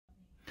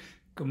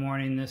Good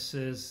morning. This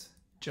is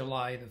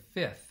July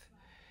the 5th.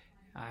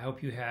 I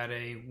hope you had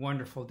a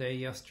wonderful day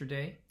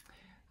yesterday.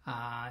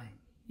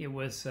 It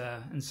was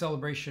in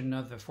celebration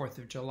of the 4th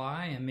of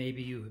July, and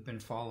maybe you have been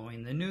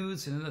following the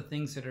news and other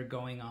things that are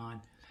going on.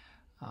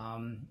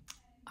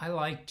 I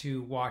like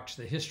to watch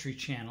the History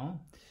Channel,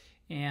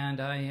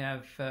 and I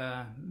have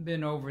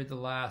been over the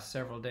last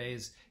several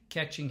days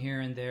catching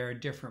here and there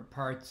different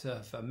parts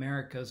of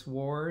America's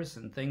wars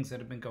and things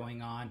that have been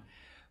going on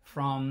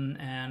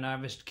and I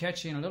was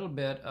catching a little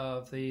bit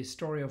of the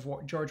story of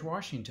George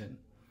Washington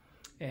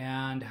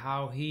and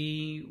how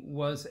he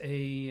was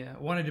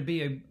wanted to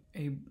be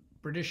a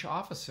British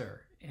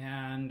officer,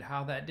 and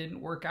how that didn't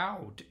work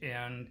out,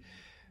 and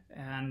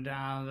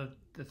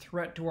the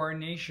threat to our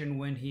nation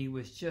when he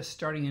was just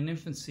starting in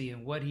infancy,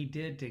 and what he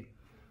did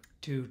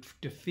to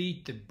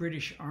defeat the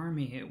British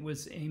Army. It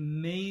was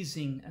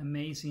an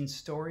amazing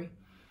story,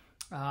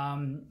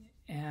 and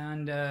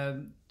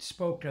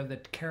spoke of the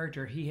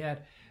character. He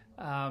had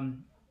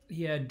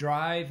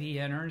drive, he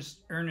had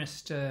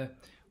earnest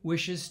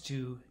wishes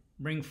to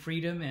bring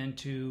freedom and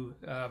to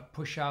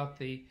push out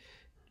the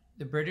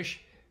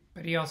British,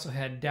 but he also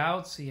had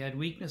doubts, he had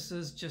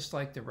weaknesses, just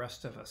like the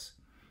rest of us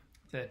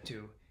that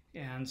do.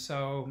 And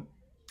so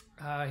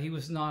he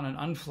was not an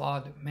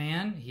unflawed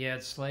man. He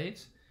had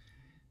slaves,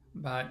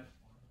 but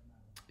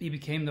he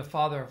became the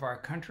father of our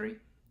country,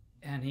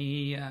 and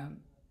he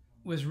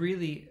was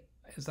really,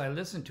 as I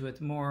listened to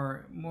it,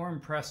 more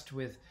impressed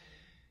with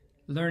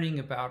learning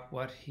about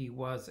what he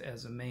was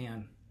as a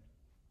man.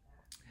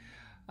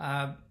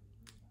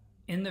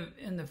 In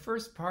the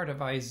first part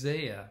of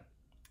Isaiah,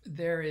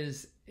 there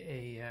is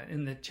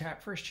in the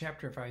first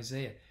chapter of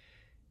Isaiah,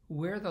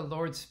 where the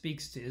Lord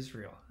speaks to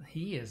Israel.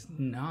 He is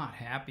not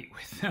happy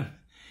with them,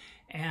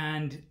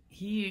 and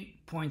he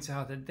points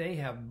out that they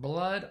have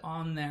blood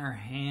on their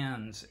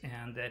hands,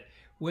 and that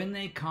when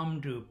they come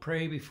to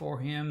pray before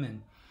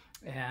him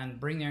and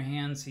bring their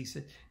hands, he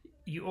said,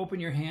 you open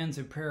your hands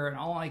in prayer, and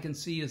all I can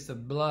see is the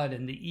blood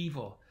and the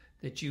evil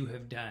that you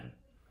have done.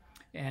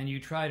 And you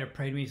try to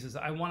pray to me. He says,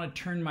 I want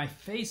to turn my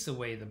face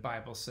away, the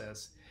Bible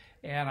says,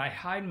 and I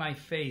hide my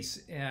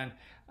face and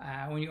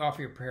when you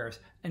offer your prayers.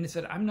 And he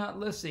said, I'm not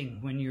listening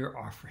when you're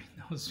offering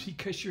those,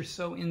 because you're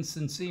so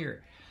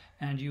insincere,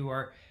 and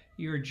you're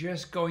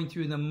just going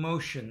through the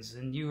motions,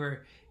 and you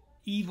are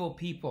evil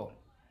people.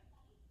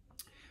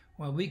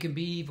 Well, we can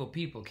be evil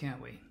people,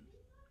 can't we?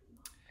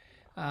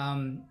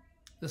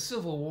 The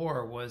Civil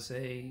War was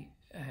a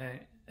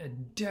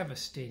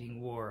devastating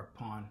war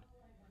upon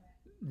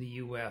the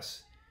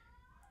U.S.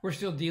 We're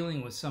still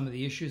dealing with some of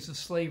the issues of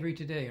slavery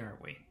today, aren't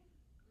we?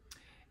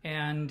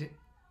 And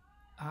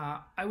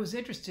I was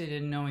interested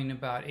in knowing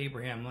about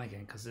Abraham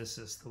Lincoln, because this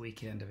is the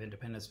weekend of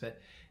independence. But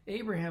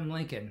Abraham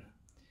Lincoln,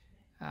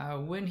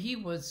 when he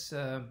was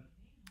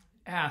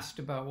asked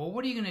about, well,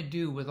 what are you going to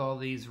do with all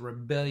these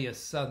rebellious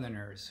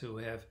Southerners who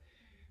have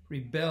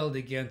rebelled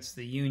against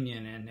the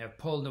Union and have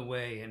pulled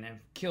away and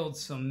have killed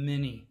so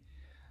many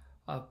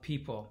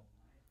people?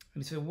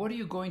 And he said, what are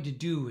you going to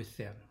do with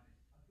them?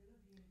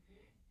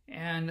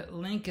 And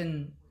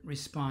Lincoln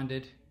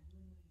responded,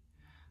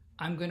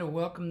 I'm going to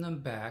welcome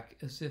them back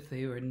as if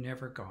they were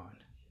never gone.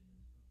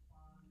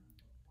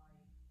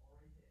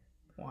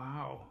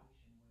 Wow.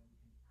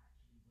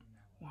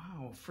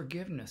 Wow,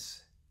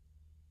 forgiveness.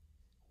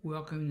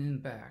 Welcoming them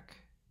back.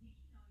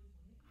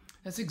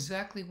 That's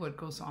exactly what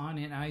goes on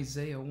in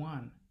Isaiah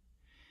 1.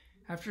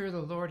 After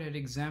the Lord had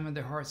examined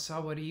their hearts,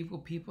 saw what evil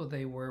people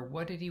they were,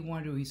 what did he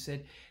want to do? He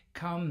said,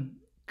 come,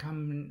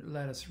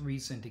 let us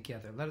reason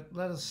together.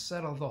 Let us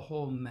settle the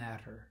whole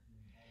matter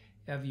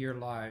of your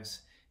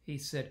lives. He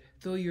said,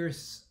 though your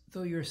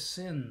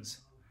sins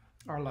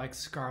are like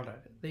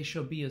scarlet, they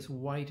shall be as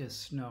white as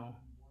snow.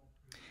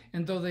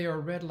 And though they are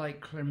red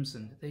like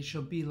crimson, they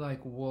shall be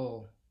like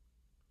wool.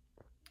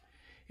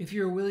 If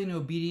you are willing and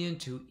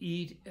obedient to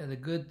eat the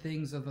good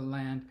things of the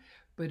land,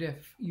 but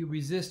if you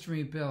resist and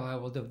rebel, I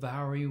will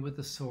devour you with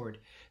the sword.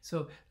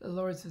 So the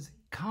Lord says,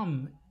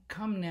 come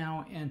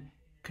now and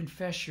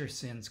confess your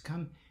sins.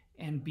 Come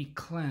and be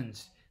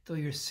cleansed. Though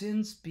your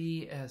sins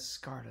be as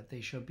scarlet,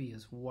 they shall be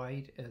as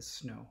white as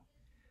snow.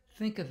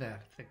 Think of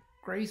that, the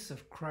grace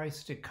of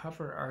Christ to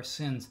cover our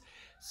sins,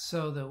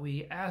 so that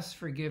we ask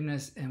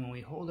forgiveness, and when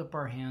we hold up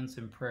our hands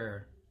in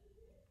prayer,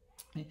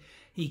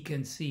 he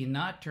can see,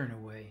 not turn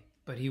away,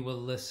 but he will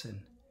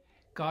listen.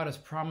 God has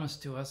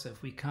promised to us,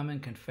 if we come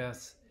and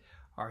confess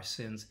our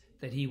sins,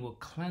 that he will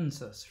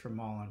cleanse us from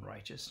all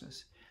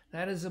unrighteousness.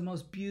 That is the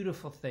most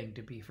beautiful thing,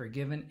 to be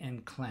forgiven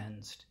and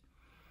cleansed.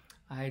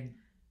 I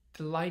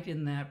delight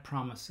in that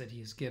promise that he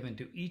has given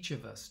to each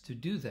of us to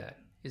do that.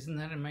 Isn't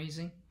that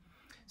amazing?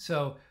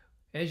 So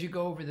as you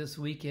go over this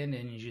weekend,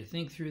 and as you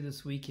think through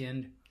this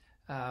weekend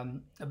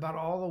about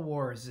all the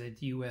wars that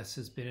the U.S.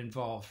 has been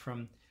involved,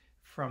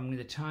 from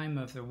the time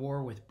of the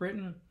war with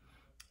Britain,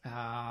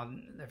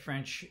 the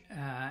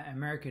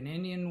French-American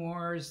Indian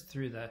Wars,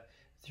 through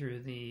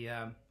the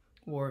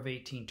War of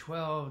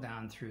 1812,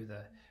 down through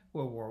the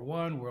World War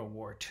I, World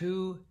War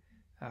II,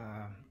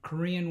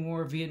 Korean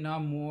War,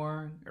 Vietnam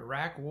War,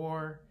 Iraq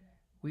War,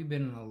 We've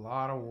been in a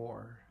lot of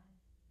war.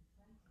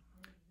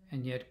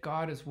 And yet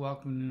God is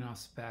welcoming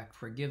us back,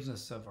 forgives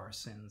us of our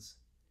sins.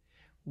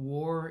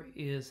 War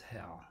is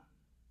hell.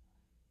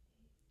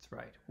 That's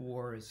right,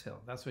 war is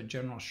hell. That's what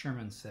General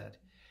Sherman said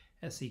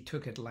as he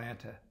took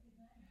Atlanta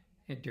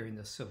during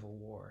the Civil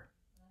War.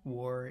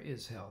 War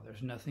is hell.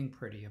 There's nothing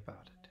pretty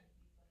about it.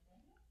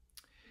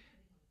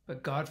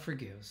 But God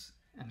forgives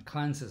and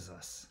cleanses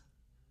us.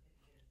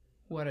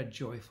 What a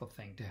joyful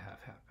thing to have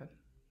happen.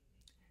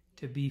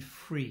 To be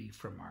free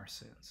from our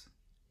sins.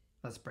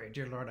 Let's pray.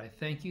 Dear Lord, I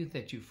thank you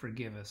that you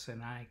forgive us,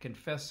 and I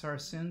confess our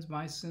sins,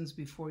 my sins,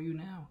 before you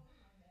now.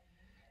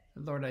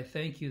 Lord, I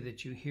thank you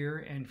that you hear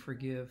and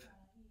forgive,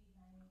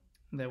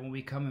 that when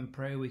we come and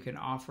pray, we can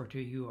offer to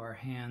you our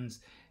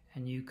hands,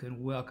 and you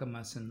can welcome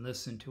us and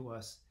listen to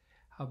us.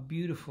 How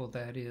beautiful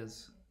that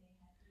is.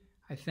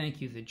 I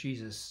thank you that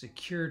Jesus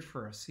secured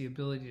for us the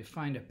ability to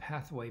find a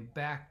pathway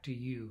back to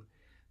you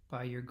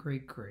by your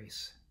great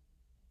grace.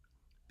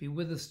 Be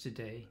with us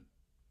today.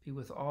 Be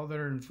with all that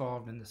are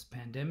involved in this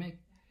pandemic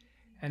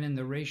and in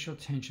the racial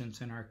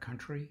tensions in our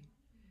country.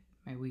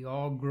 May we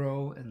all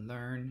grow and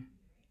learn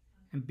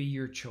and be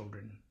your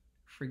children.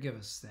 Forgive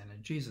us then,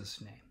 in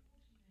Jesus'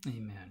 name.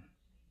 Amen.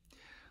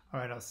 All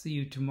right, I'll see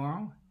you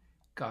tomorrow.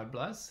 God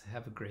bless.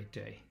 Have a great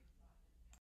day.